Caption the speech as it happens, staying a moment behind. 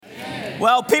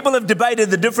Well, people have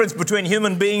debated the difference between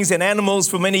human beings and animals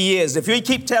for many years. If we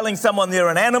keep telling someone they're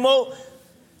an animal,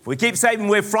 if we keep saying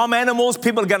we're from animals,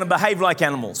 people are going to behave like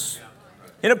animals.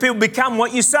 People become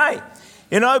what you say.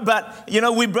 But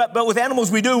with animals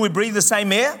we breathe the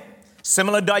same air,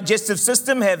 similar digestive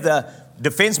system, have the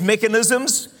defense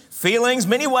mechanisms, feelings,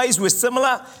 many ways we're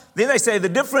similar. Then they say the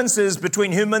differences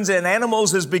between humans and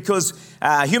animals is because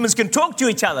humans can talk to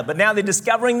each other, but now they're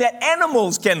discovering that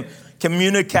animals can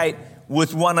communicate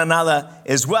with one another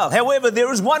as well. However, there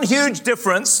is one huge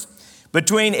difference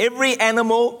between every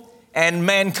animal and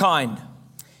mankind,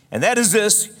 and that is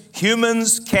this: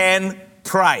 humans can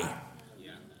pray.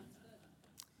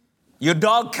 Your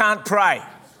dog can't pray.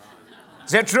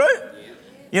 Is that true?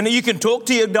 You can talk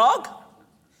to your dog.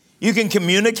 You can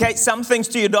communicate some things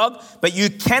to your dog, but you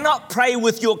cannot pray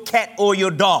with your cat or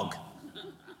your dog.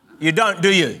 You don't,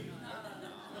 do you?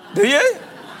 Do you?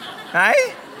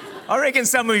 Hey? I reckon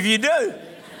some of you do.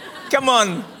 Come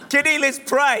on, kitty, let's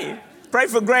pray. Pray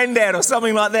for granddad or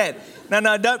something like that.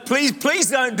 No, don't. Please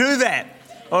don't do that.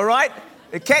 All right?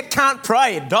 A cat can't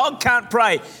pray. A dog can't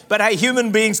pray. But hey,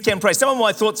 human beings can pray. Some of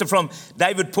my thoughts are from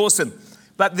David Pawson.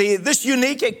 But this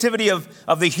unique activity of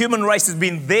the human race has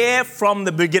been there from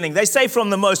the beginning. They say from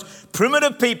the most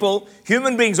primitive people,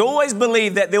 human beings always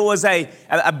believed that there was a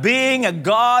being, a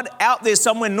God out there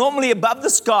somewhere, normally above the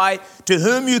sky, to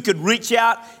whom you could reach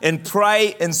out and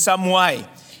pray in some way.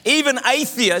 Even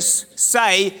atheists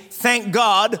say, thank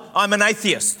God I'm an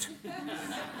atheist.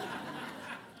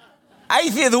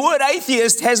 The word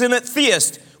atheist has in it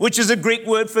theist, which is a Greek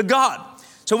word for God.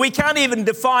 So we can't even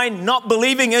define not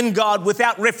believing in God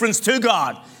without reference to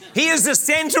God. He is the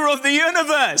center of the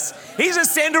universe. He's the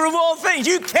center of all things.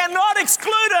 You cannot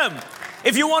exclude him.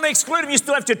 If you want to exclude him, you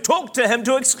still have to talk to him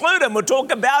to exclude him, or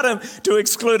talk about him to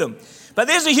exclude him. But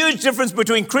there's a huge difference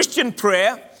between Christian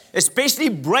prayer, especially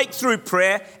breakthrough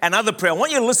prayer, and other prayer. I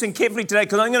want you to listen carefully today,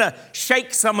 because I'm going to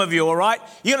shake some of you, all right?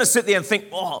 You're going to sit there and think,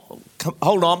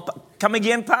 hold on, come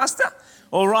again, Pastor?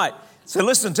 All right. So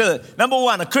listen to it. Number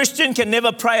one, a Christian can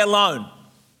never pray alone.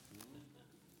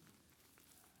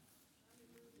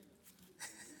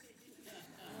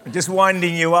 I'm just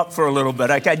winding you up for a little bit,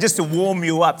 okay? Just to warm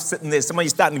you up, sitting there. Some of you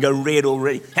starting to go red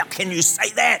already. How can you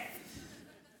say that?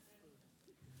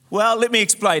 Well, let me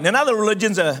explain. In other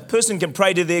religions, a person can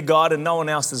pray to their God and no one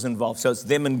else is involved. So it's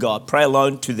them and God. Pray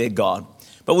alone to their God.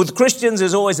 But with Christians,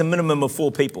 there's always a minimum of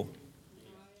 4 people.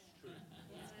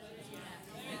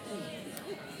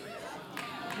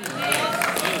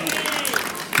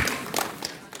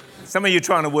 Some of you are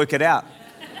trying to work it out.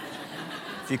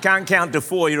 If you can't count to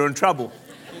 4, you're in trouble.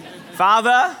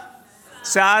 Father,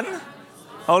 Son,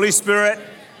 Holy Spirit,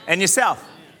 and yourself.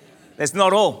 That's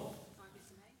not all.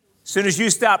 As soon as you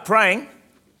start praying,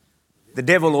 the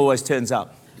devil always turns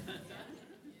up.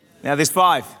 Now there's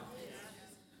 5.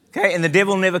 Okay, and the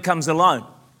devil never comes alone.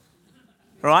 All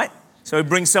right? So he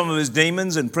brings some of his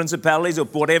demons and principalities or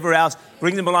whatever else,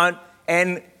 brings them alone,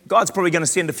 and God's probably going to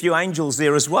send a few angels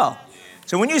there as well.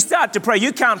 So when you start to pray,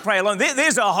 you can't pray alone.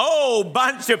 There's a whole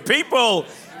bunch of people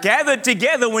gathered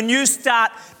together when you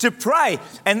start to pray.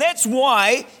 And that's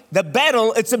why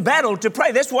it's a battle to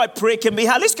pray. That's why prayer can be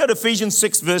hard. Let's go to Ephesians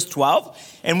 6, verse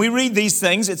 12, and we read these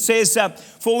things. It says,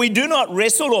 for we do not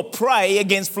wrestle or pray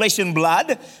against flesh and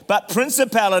blood, but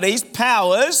principalities,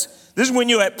 powers. This is when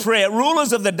you're at prayer.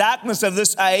 Rulers of the darkness of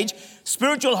this age,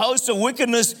 spiritual hosts of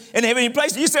wickedness in heavenly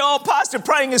places. You say, Pastor,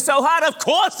 praying is so hard. Of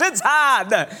course it's hard.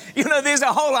 There's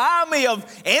a whole army of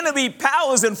enemy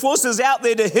powers and forces out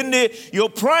there to hinder your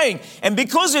praying. And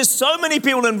because there's so many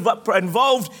people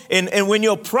involved in when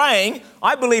you're praying,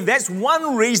 I believe that's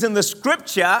one reason the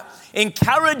scripture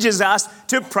encourages us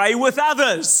to pray with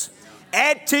others.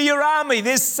 Add to your army.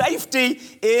 There's safety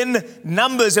in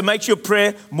numbers. It makes your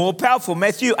prayer more powerful.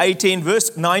 Matthew 18,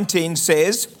 verse 19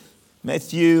 says,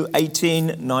 Matthew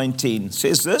 18:19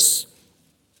 says this.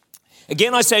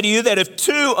 Again, I say to you that if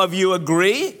 2 of you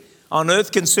agree on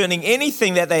earth concerning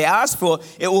anything that they ask for,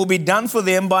 it will be done for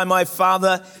them by my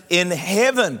Father in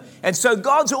heaven. And so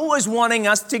God's always wanting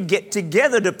us to get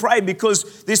together to pray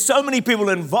because there's so many people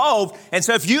involved. And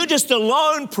so if you're just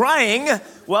alone praying,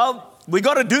 well, we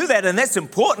got to do that, and that's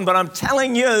important. But I'm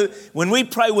telling you, when we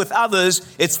pray with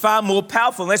others, it's far more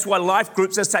powerful. And that's why life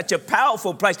groups are such a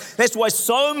powerful place. That's why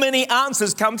so many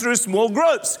answers come through small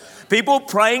groups. People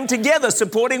praying together,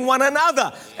 supporting one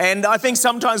another. And I think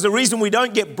sometimes the reason we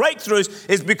don't get breakthroughs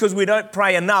is because we don't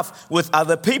pray enough with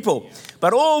other people.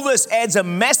 But all this adds a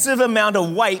massive amount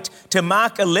of weight to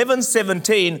Mark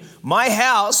 11:17. My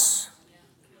house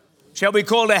shall be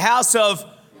called a house of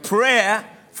prayer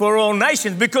for all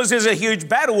nations, because there's a huge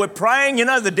battle. We're praying,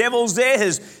 the devil's there,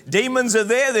 his demons are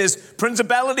there, there's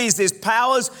principalities, there's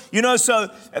powers, so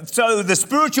the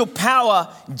spiritual power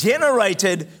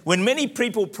generated when many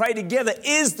people pray together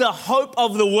is the hope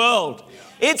of the world.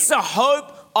 It's the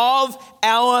hope of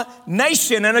our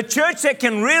nation. And a church that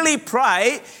can really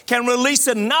pray can release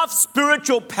enough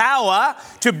spiritual power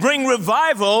to bring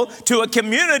revival to a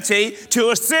community, to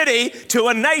a city, to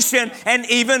a nation, and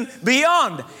even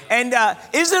beyond. And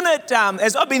isn't it,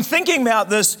 as I've been thinking about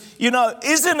this,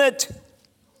 isn't it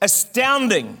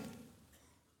astounding,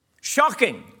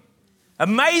 shocking,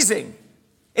 amazing,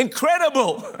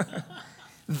 incredible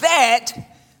that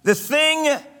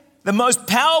the most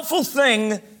powerful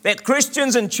thing that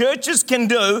Christians and churches can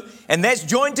do, and that's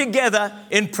joined together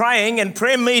in praying and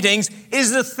prayer meetings,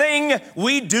 is the thing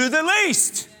we do the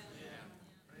least.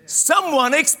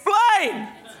 Someone explain.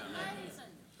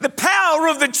 The power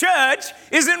of the church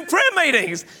is in prayer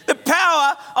meetings. The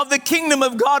power of the kingdom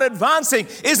of God advancing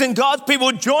is in God's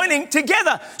people joining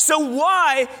together. So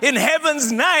why in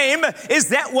heaven's name is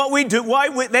that what we do?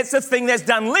 That's the thing that's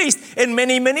done least in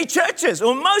many, many churches,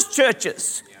 or most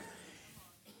churches.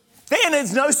 Then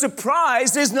it's no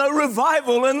surprise there's no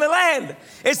revival in the land.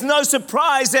 It's no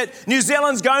surprise that New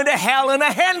Zealand's going to hell in a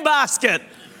handbasket.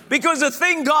 Because the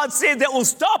thing God said that will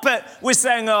stop it, we're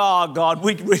saying, oh God,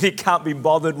 we really can't be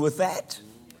bothered with that.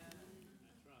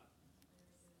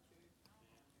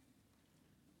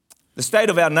 The state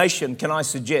of our nation, can I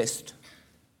suggest,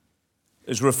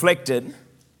 is reflected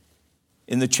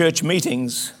in the church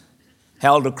meetings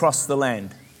held across the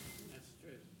land.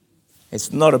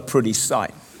 It's not a pretty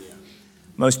sight.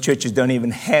 Most churches don't even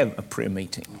have a prayer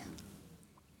meeting.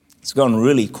 It's gone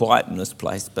really quiet in this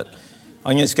place, but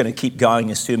I'm just going to keep going,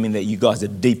 assuming that you guys are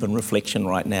deep in reflection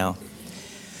right now.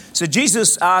 So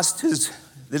the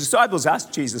disciples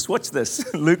asked Jesus, watch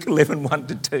this, Luke 11,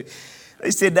 1-2.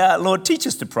 They said, Lord, teach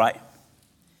us to pray.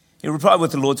 He replied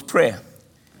with the Lord's Prayer.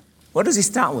 What does he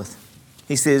start with?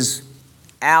 He says,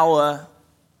 our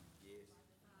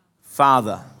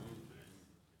Father,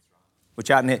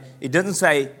 which art in heaven. It doesn't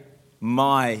say,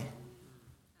 my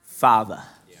Father.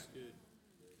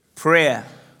 Prayer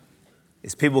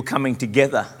is people coming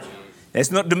together. That's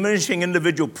not diminishing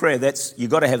individual prayer. You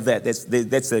got to have that.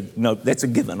 That's a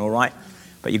given, all right?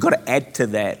 But you've got to add to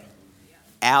that,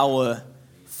 our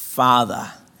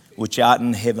Father, which art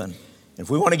in heaven.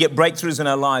 If we want to get breakthroughs in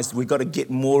our lives, we've got to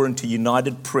get more into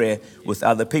united prayer with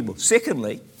other people.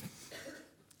 Secondly,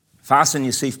 fasten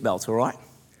your seatbelts, all right?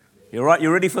 You all right?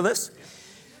 You ready for this?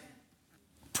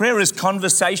 Prayer is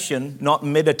conversation, not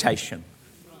meditation.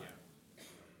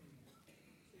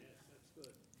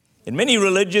 In many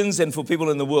religions and for people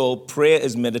in the world, prayer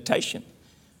is meditation.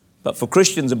 But for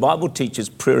Christians, the Bible teaches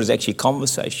prayer is actually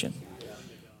conversation.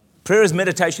 Prayer as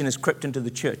meditation has crept into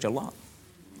the church a lot.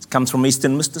 It comes from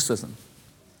Eastern mysticism.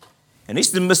 And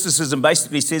Eastern mysticism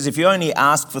basically says if you only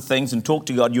ask for things and talk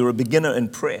to God, you're a beginner in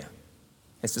prayer.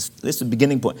 That's the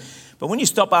beginning point. But when you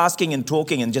stop asking and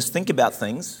talking and just think about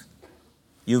things,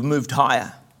 you've moved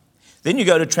higher. Then you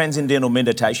go to transcendental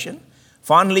meditation.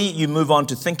 Finally, you move on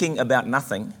to thinking about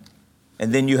nothing,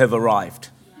 and then you have arrived.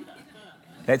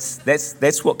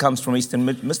 That's what comes from Eastern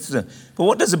mysticism. But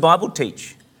what does the Bible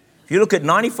teach? If you look at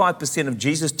 95% of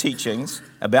Jesus' teachings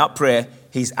about prayer,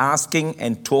 he's asking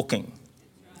and talking.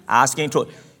 Asking and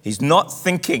talking. He's not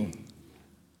thinking.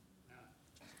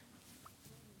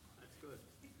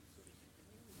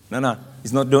 No,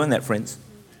 he's not doing that, friends.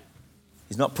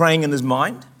 He's not praying in his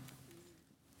mind.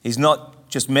 He's not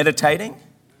just meditating.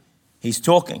 He's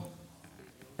talking.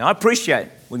 Now, I appreciate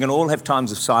we're going to all have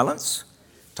times of silence,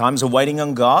 times of waiting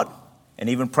on God, and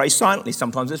even pray silently.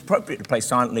 Sometimes it's appropriate to pray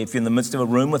silently. If you're in the midst of a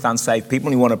room with unsaved people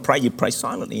and you want to pray, you pray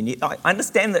silently. And I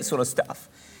understand that sort of stuff.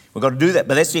 We've got to do that,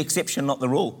 but that's the exception, not the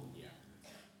rule.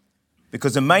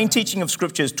 Because the main teaching of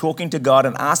Scripture is talking to God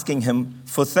and asking Him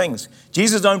for things.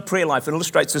 Jesus' own prayer life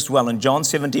illustrates this well in John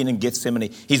 17 in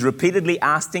Gethsemane. He's repeatedly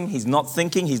asking, he's not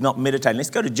thinking, he's not meditating. Let's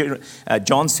go to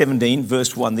John 17,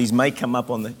 verse 1. These may come up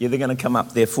they're going to come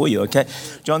up there for you, okay?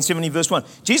 John 17, verse 1.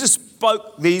 Jesus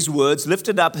spoke these words,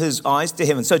 lifted up His eyes to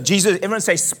heaven. So Jesus, everyone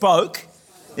say spoke.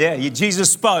 Yeah, Jesus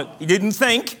spoke. He didn't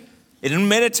think. He didn't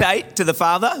meditate to the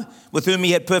Father with whom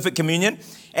He had perfect communion.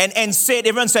 And said,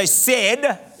 everyone say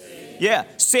said. Yeah,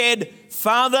 said,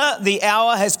 Father, the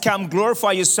hour has come,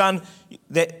 glorify your Son,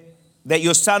 that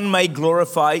your Son may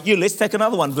glorify you. Let's take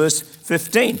another one, verse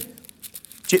 15.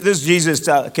 This is Jesus'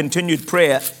 continued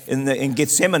prayer in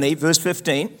Gethsemane, verse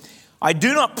 15. I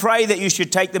do not pray that you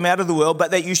should take them out of the world,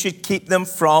 but that you should keep them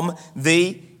from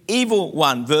the evil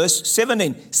one. Verse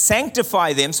 17,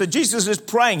 sanctify them. So Jesus is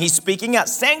praying. He's speaking out.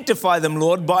 Sanctify them,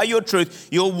 Lord, by your truth.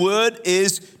 Your word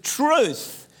is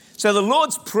truth. So the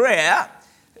Lord's Prayer,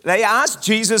 they asked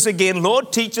Jesus again,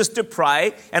 Lord, teach us to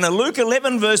pray. And in Luke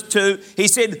 11, verse 2, he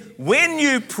said, when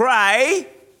you pray,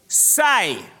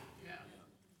 say.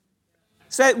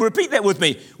 Say, repeat that with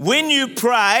me. When you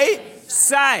pray,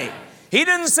 say. He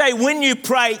didn't say when you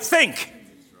pray, think.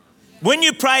 When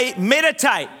you pray,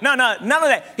 meditate. No, none of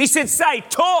that. He said, say,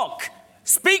 talk,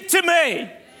 speak to me.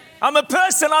 I'm a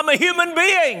person, I'm a human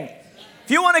being.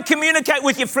 If you want to communicate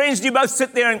with your friends, you both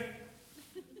sit there and...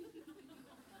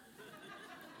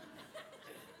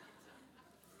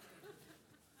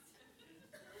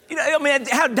 You know, I mean,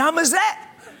 how dumb is that?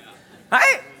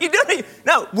 Hey, you do it.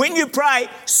 No, when you pray,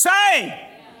 say.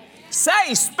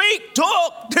 Say, speak,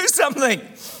 talk, do something.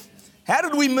 How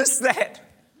did we miss that?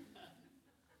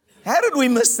 How did we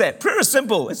miss that? Prayer is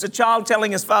simple. It's a child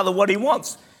telling his father what he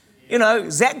wants. You know,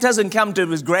 Zach doesn't come to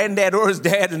his granddad or his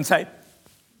dad and say,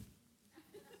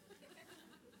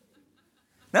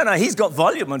 no, he's got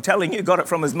volume. I'm telling you, got it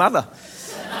from his mother.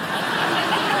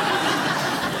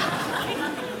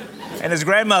 And his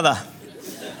grandmother.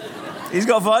 He's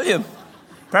got volume.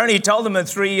 Apparently he told them in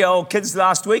 3-year-old kids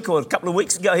last week or a couple of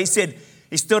weeks ago, he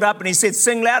stood up and he said,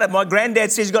 sing louder. My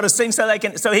granddad says you've got to sing so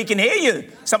he can hear you.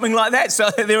 Something like that.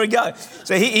 So there we go.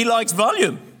 So he likes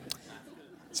volume.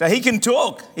 So he can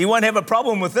talk. He won't have a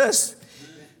problem with this.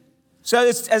 So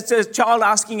it's a child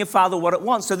asking a father what it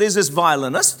wants. So there's this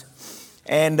violinist,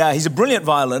 and he's a brilliant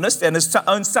violinist, and his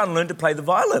own son learned to play the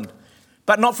violin,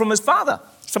 but not from his father.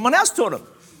 Someone else taught him.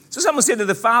 So someone said to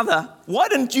the father, why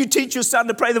didn't you teach your son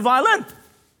to play the violin?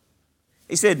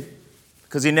 He said,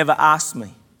 because he never asked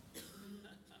me.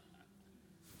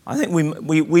 I think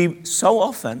we so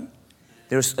often,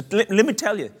 let me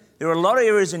tell you, there are a lot of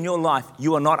areas in your life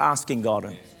you are not asking God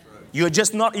in. You're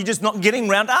just not getting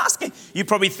around to asking. You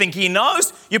probably think he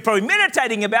knows. You're probably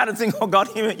meditating about it and think, oh God,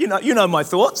 you know my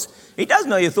thoughts. He does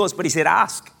know your thoughts, but he said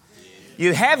ask.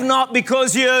 You have not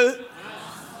because you...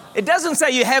 It doesn't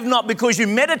say you have not because you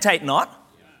meditate not,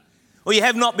 or you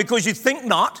have not because you think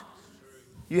not.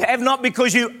 You have not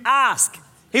because you ask.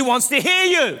 He wants to hear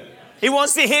you. He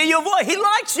wants to hear your voice. He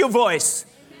likes your voice.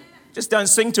 Just don't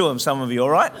sing to him, some of you, all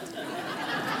right?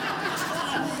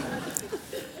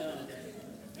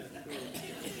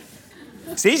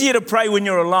 It's easier to pray when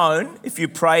you're alone if you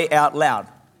pray out loud.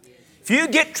 If you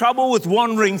get trouble with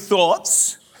wandering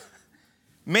thoughts,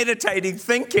 meditating,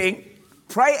 thinking,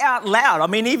 pray out loud. I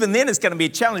mean, even then it's going to be a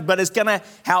challenge, but it's going to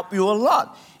help you a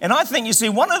lot. And I think, you see,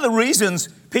 one of the reasons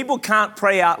people can't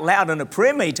pray out loud in a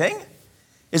prayer meeting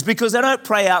is because they don't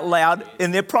pray out loud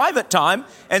in their private time,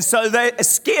 and so they're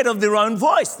scared of their own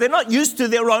voice. They're not used to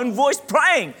their own voice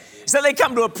praying. So they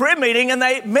come to a prayer meeting and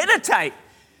they meditate.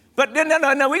 But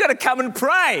no, we got to come and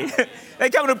pray. They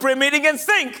come to a prayer meeting and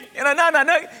think.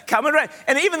 No, come and pray.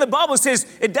 And even the Bible says,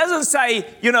 it doesn't say,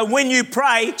 when you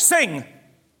pray, sing.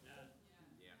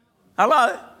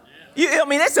 Hello?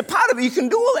 That's a part of it. You can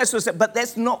do all that sort of stuff, but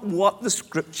that's not what the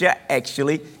scripture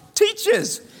actually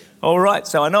teaches. All right,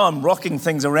 so I know I'm rocking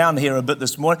things around here a bit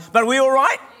this morning, but are we all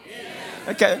right?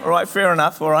 Yeah. Okay, all right, fair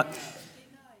enough, all right.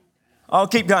 I'll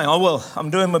keep going, I will. I'm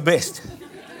doing my best.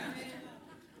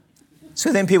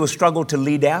 So then people struggle to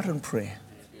lead out in prayer.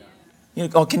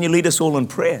 Can you lead us all in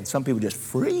prayer? And some people just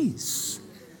freeze.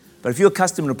 But if you're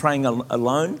accustomed to praying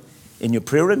alone in your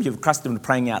prayer room, you're accustomed to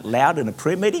praying out loud in a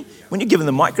prayer meeting, when you're given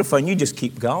the microphone, you just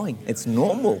keep going. It's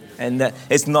normal, and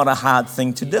it's not a hard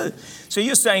thing to do. So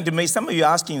you're saying to me, some of you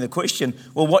are asking the question,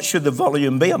 well, what should the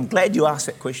volume be? I'm glad you asked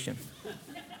that question.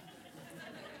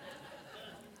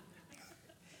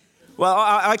 Well,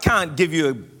 I can't give you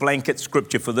a blanket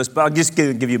scripture for this, but I'll just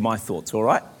give you my thoughts, all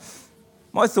right?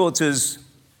 My thoughts is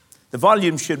the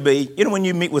volume should be, when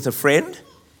you meet with a friend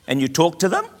and you talk to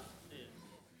them,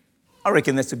 I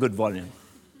reckon that's a good volume.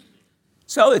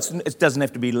 So it doesn't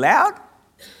have to be loud,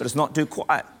 but it's not too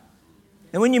quiet.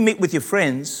 And when you meet with your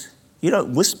friends, you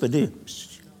don't whisper, do you?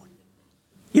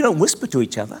 You don't whisper to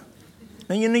each other.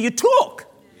 No, you talk.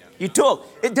 You talk.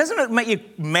 Doesn't make you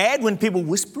mad when people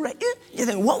whisper at you? You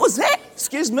think, what was that?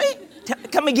 Excuse me?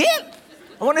 Come again?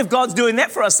 I wonder if God's doing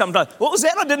that for us sometimes. What was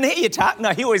that? I didn't hear you talk. No,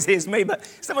 he always hears me, but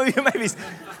some of you maybe,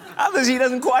 others he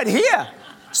doesn't quite hear.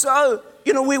 So,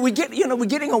 we're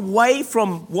getting away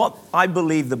from what I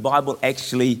believe the Bible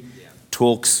actually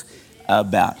talks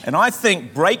about. And I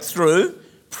think breakthrough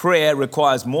prayer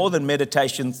requires more than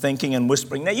meditation, thinking and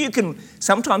whispering. Now,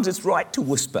 sometimes it's right to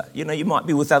whisper. You might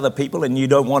be with other people and you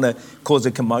don't want to cause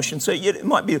a commotion. So it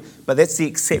might be, but that's the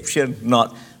exception,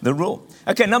 not the rule.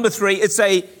 Okay, number 3, it's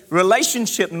a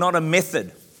relationship, not a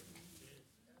method.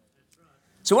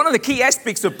 So one of the key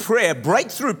aspects of prayer,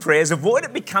 breakthrough prayer, is avoid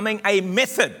it becoming a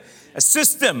method, a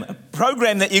system, a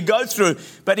program that you go through,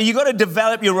 but you've got to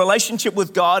develop your relationship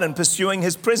with God and pursuing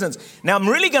His presence. Now, I'm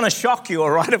really going to shock you,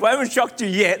 all right? If I haven't shocked you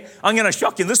yet, I'm going to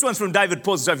shock you. This one's from David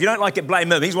Pawson, so if you don't like it, blame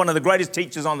him. He's one of the greatest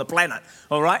teachers on the planet,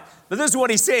 all right? But this is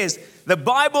what he says. The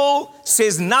Bible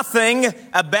says nothing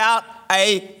about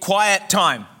a quiet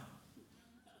time.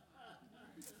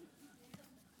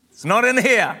 It's not in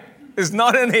here. It's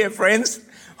not in here, friends.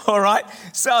 All right,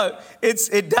 so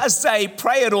it does say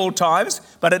pray at all times,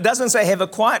 but it doesn't say have a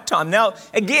quiet time. Now,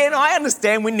 again, I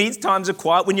understand we need times of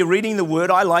quiet. When you're reading the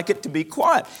Word, I like it to be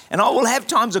quiet. And I will have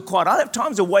times of quiet. I'll have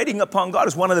times of waiting upon God.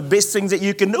 It's one of the best things that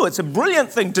you can do. It's a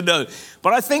brilliant thing to do.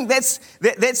 But I think that's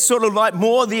sort of like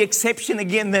more the exception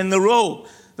again than the rule.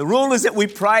 The rule is that we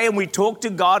pray and we talk to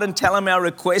God and tell Him our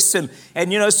requests. And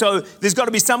so there's got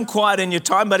to be some quiet in your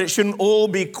time, but it shouldn't all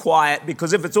be quiet,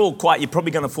 because if it's all quiet, you're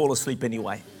probably going to fall asleep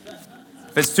anyway.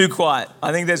 If it's too quiet,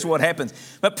 I think that's what happens.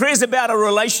 But prayer's about a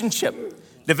relationship,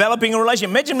 developing a relationship.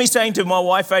 Imagine me saying to my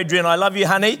wife, Adrian, I love you,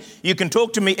 honey. You can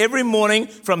talk to me every morning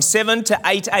from 7 to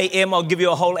 8 a.m. I'll give you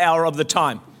a whole hour of the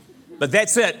time. But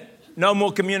that's it. No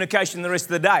more communication the rest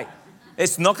of the day.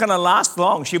 It's not going to last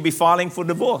long. She'll be filing for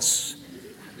divorce.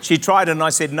 She tried it and I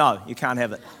said, no, you can't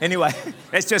have it. Anyway,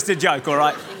 it's just a joke, all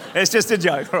right? It's just a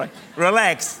joke, all right?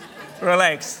 Relax.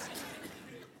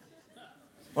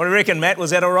 What do you reckon, Matt?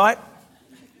 Was that all right?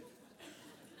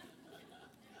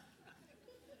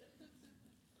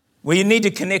 Well, you need to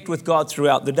connect with God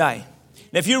throughout the day.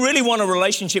 Now, if you really want a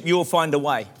relationship, you will find a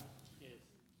way.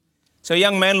 So a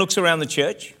young man looks around the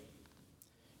church,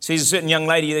 sees a certain young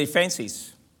lady that he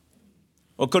fancies.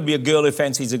 Or it could be a girl who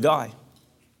fancies a guy.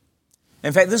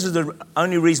 In fact, this is the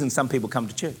only reason some people come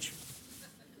to church.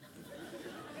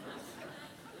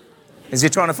 Is they're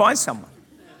trying to find someone.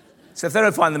 So if they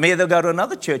don't find them here, they'll go to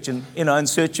another church and, in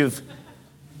search of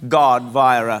God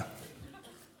via a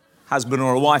husband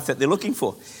or a wife that they're looking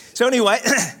for. So anyway,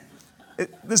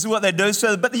 this is what they do.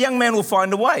 But the young man will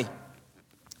find a way.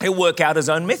 He'll work out his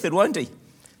own method, won't he?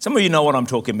 Some of you know what I'm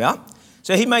talking about.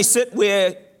 So he may sit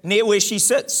near where she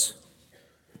sits,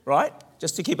 right?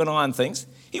 Just to keep an eye on things.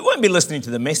 He won't be listening to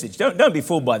the message. Don't be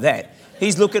fooled by that.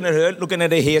 He's looking at her, looking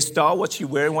at her hairstyle, what she's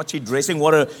wearing, what she's dressing,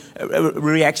 what her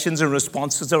reactions and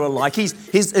responses are like.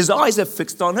 His eyes are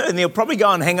fixed on her, and he'll probably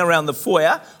go and hang around the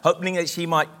foyer, hoping that she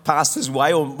might pass his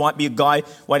way, or might be a guy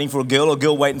waiting for a girl or a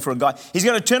girl waiting for a guy. He's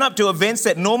going to turn up to events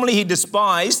that normally he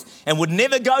despised and would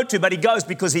never go to, but he goes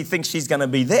because he thinks she's going to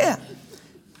be there.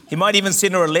 He might even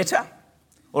send her a letter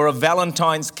or a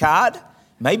Valentine's card,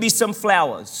 maybe some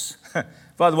flowers.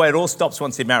 By the way, it all stops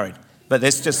once they're married. But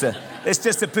that's just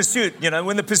a pursuit.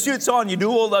 When the pursuit's on, you do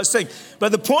all those things.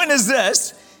 But the point is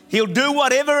this: he'll do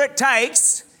whatever it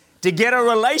takes to get a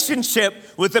relationship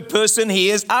with the person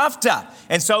he is after.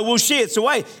 And so will she. It's a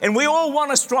way. And we all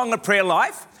want a stronger prayer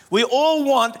life. We all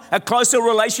want a closer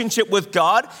relationship with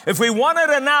God. If we want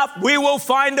it enough, we will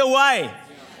find a way.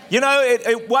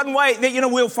 One way,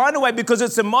 we'll find a way, because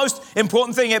it's the most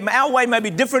important thing. Our way may be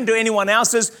different to anyone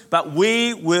else's, but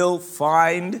we will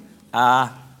find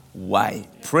a way.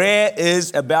 Prayer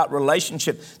is about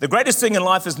relationship. The greatest thing in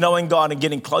life is knowing God and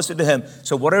getting closer to Him.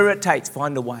 So whatever it takes,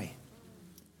 find a way.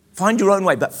 Find your own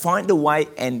way, but find a way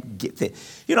and get there.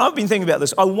 I've been thinking about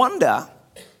this. I wonder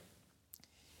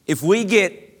if we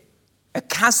get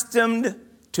accustomed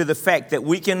to the fact that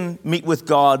we can meet with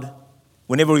God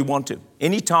whenever we want to.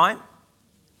 Anytime,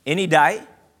 any day,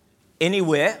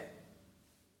 anywhere,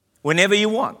 whenever you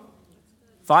want.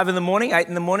 5 in the morning, 8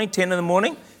 in the morning, 10 in the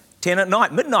morning, 10 at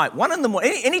night, midnight, 1 in the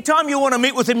morning. Anytime you want to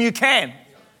meet with Him, you can.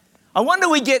 I wonder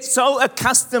we get so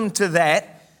accustomed to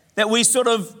that we sort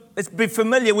of, it's be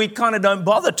familiar, we kind of don't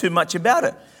bother too much about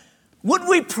it. Would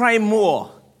we pray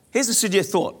more? Here's a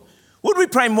suggested thought. Would we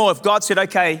pray more if God said,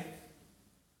 okay,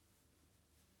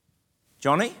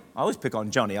 Johnny, I always pick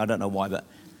on Johnny, I don't know why, but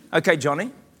okay,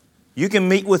 Johnny, you can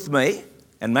meet with me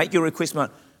and make your request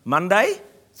Monday,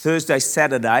 Thursday,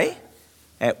 Saturday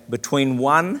at between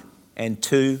 1 and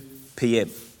 2 p.m.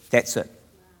 That's it.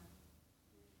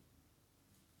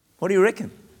 What do you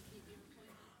reckon?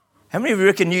 How many of you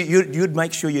reckon you'd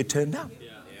make sure you turned up?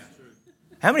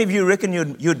 How many of you reckon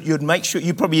you'd make sure,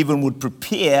 you probably even would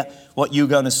prepare what you're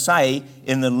going to say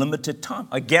in the limited time?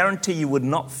 I guarantee you would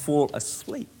not fall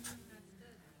asleep.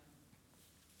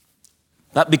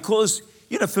 But because,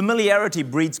 familiarity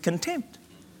breeds contempt.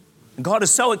 And God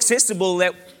is so accessible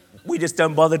that we just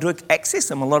don't bother to access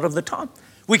Him a lot of the time.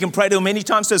 We can pray to Him many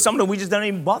times, so sometimes we just don't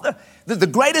even bother. The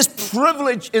greatest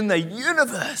privilege in the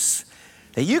universe,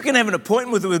 that you can have an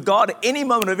appointment with God at any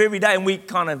moment of every day, and we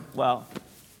kind of,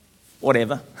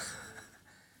 whatever.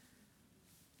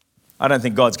 I don't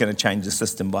think God's going to change the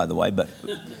system, by the way, but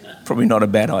probably not a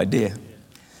bad idea.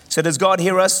 So does God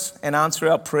hear us and answer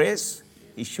our prayers?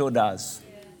 He sure does.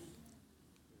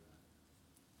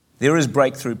 There is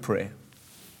breakthrough prayer.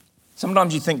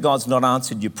 Sometimes you think God's not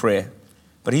answered your prayer,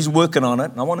 but He's working on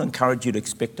it, and I want to encourage you to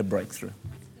expect a breakthrough.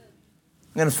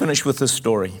 I'm going to finish with this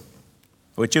story,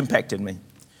 which impacted me.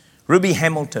 Ruby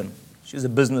Hamilton, she was a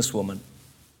businesswoman,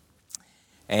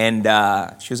 and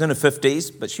she was in her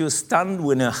 50s, but she was stunned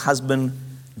when her husband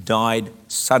died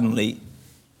suddenly,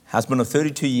 husband of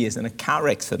 32 years, in a car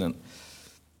accident.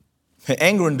 Her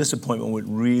anger and disappointment went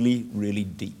really, really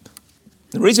deep.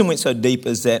 The reason it went so deep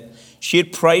is that she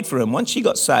had prayed for him. Once she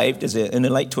got saved in her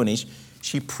late 20s,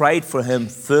 she prayed for him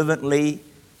fervently,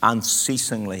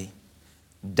 unceasingly,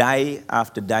 day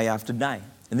after day after day.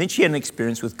 And then she had an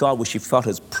experience with God where she felt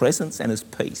His presence and His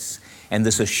peace and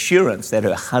this assurance that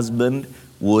her husband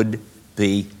would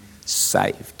be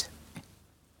saved.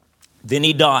 Then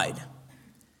he died.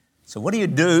 So what do you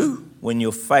do when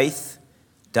your faith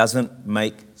doesn't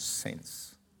make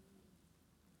sense?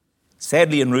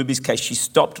 Sadly, in Ruby's case, she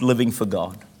stopped living for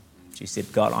God. She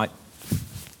said, God,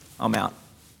 I'm out.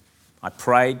 I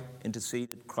prayed,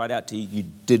 interceded, cried out to you. You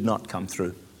did not come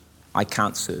through. I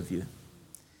can't serve you.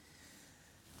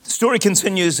 The story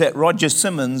continues that Roger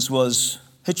Simmons was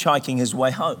hitchhiking his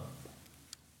way home.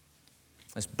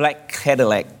 This black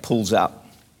Cadillac pulls up.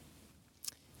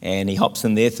 And he hops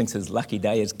in there, thinks his lucky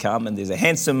day has come, and there's a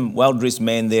handsome, well-dressed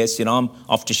man there said, I'm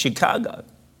off to Chicago.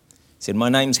 He said, my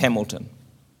name's Hamilton.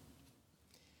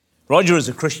 Roger is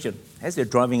a Christian. As they're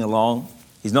driving along,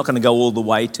 he's not going to go all the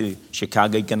way to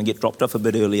Chicago. He's going to get dropped off a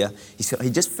bit earlier. He said, he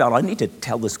just felt, I need to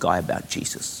tell this guy about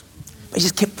Jesus. But he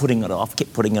just kept putting it off,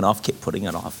 kept putting it off, kept putting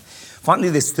it off. Finally,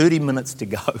 there's 30 minutes to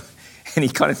go. And he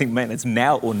kind of thinks, man, it's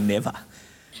now or never.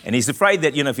 And he's afraid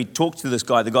that, if he talks to this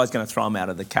guy, the guy's going to throw him out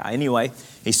of the car. Anyway,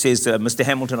 he says, Mr.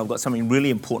 Hamilton, I've got something really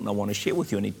important I want to share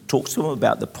with you. And he talks to him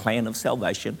about the plan of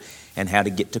salvation and how to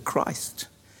get to Christ.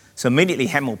 So immediately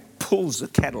Hamill pulls the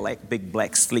Cadillac, big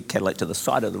black sleek Cadillac, to the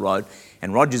side of the road,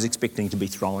 and Roger's expecting to be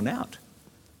thrown out.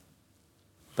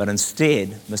 But instead,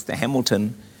 Mr.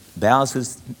 Hamilton bows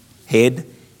his head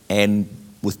and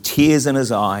with tears in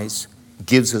his eyes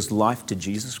gives his life to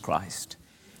Jesus Christ.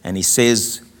 And he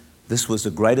says, this was the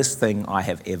greatest thing I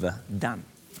have ever done.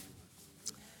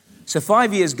 So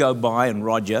 5 years go by, and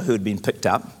Roger, who had been picked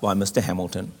up by Mr.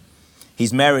 Hamilton,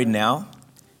 he's married now,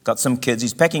 got some kids,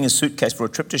 he's packing his suitcase for a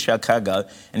trip to Chicago,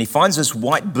 and he finds this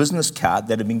white business card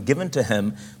that had been given to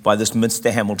him by this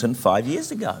Mr. Hamilton 5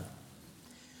 years ago.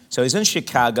 So he's in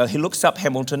Chicago, he looks up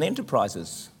Hamilton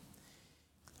Enterprises.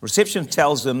 Reception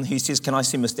tells him, he says, can I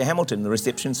see Mr. Hamilton? The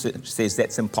reception says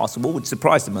that's impossible, which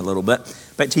surprised him a little bit.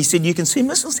 But he said, you can see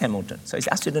Mrs. Hamilton. So he's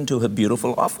ushered into her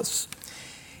beautiful office.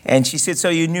 And she said, so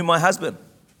you knew my husband?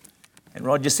 And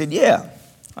Roger said, yeah,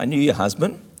 I knew your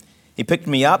husband. He picked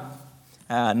me up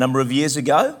a number of years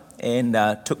ago and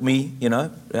took me,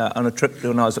 on a trip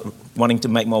when I was wanting to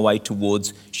make my way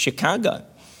towards Chicago.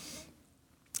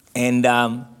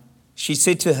 And she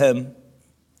said to him,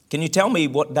 can you tell me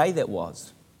what day that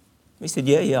was? He said,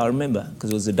 yeah, I remember, because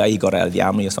it was the day he got out of the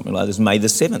army or something like that. It was May the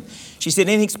 7th. She said,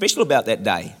 anything special about that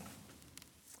day?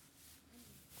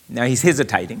 Now he's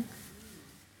hesitating,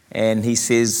 and he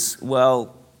says,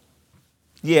 well,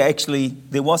 yeah, actually,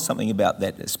 there was something about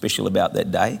that special about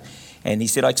that day. And he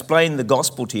said, I explained the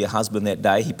gospel to your husband that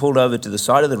day. He pulled over to the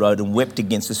side of the road and wept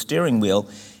against the steering wheel.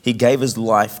 He gave his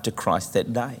life to Christ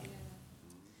that day.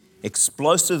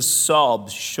 Explosive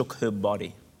sobs shook her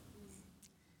body.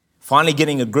 Finally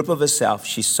getting a grip of herself,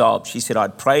 she sobbed. She said,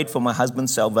 I'd prayed for my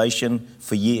husband's salvation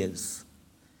for years,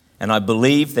 and I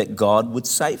believed that God would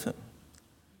save him.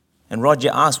 And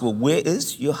Roger asked, well, where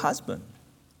is your husband?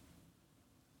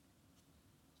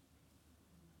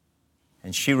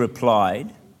 And she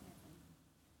replied,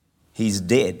 he's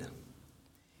dead.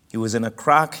 He was in a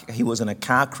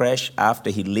car crash after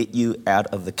he let you out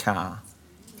of the car.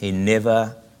 He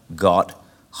never got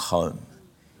home.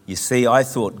 You see, I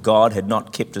thought God had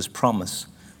not kept his promise.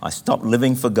 I stopped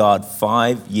living for God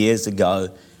 5 years ago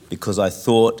because I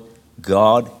thought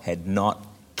God had not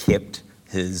kept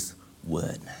his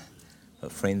word.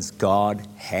 But friends, God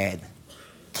had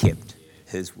kept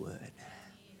his word.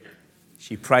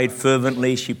 She prayed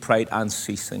fervently, she prayed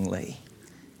unceasingly,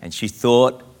 and she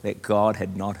thought that God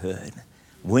had not heard.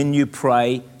 When you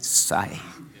pray, say,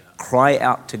 cry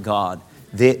out to God.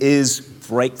 There is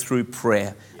breakthrough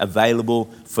prayer available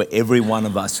for every one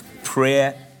of us.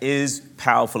 Prayer is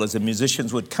powerful. As the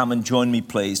musicians would come and join me,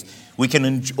 please. We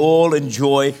can all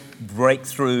enjoy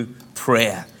breakthrough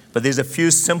prayer. But there's a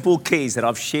few simple keys that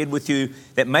I've shared with you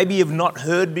that maybe you've not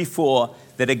heard before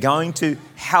that are going to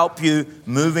help you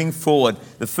moving forward.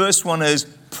 The first one is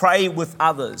pray with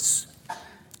others.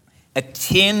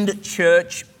 Attend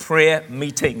church prayer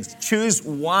meetings. Choose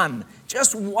one,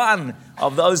 just one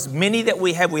of those many that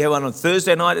we have. We have one on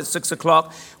Thursday night at 6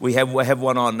 o'clock. We have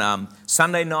one on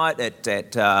Sunday night at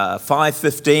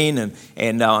 5:15.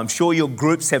 And I'm sure your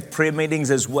groups have prayer meetings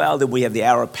as well. Then we have the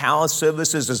Hour of Power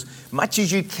services as much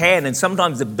as you can. And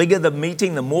sometimes the bigger the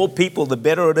meeting, the more people, the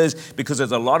better it is, because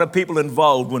there's a lot of people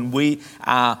involved when we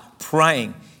are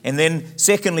praying. And then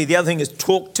secondly, the other thing is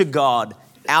talk to God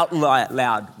out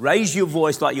loud. Raise your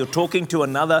voice like you're talking to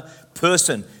another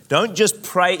person. Don't just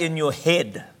pray in your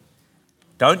head.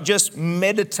 Don't just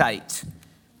meditate.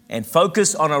 And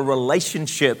focus on a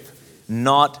relationship,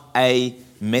 not a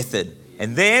method.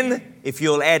 And then, if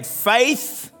you'll add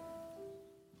faith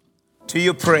to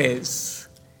your prayers,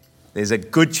 there's a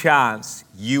good chance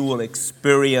you will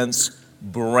experience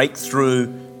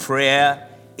breakthrough prayer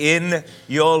in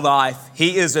your life.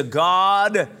 He is a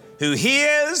God who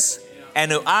hears and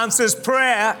who answers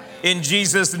prayer in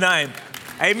Jesus' name.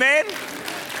 Amen.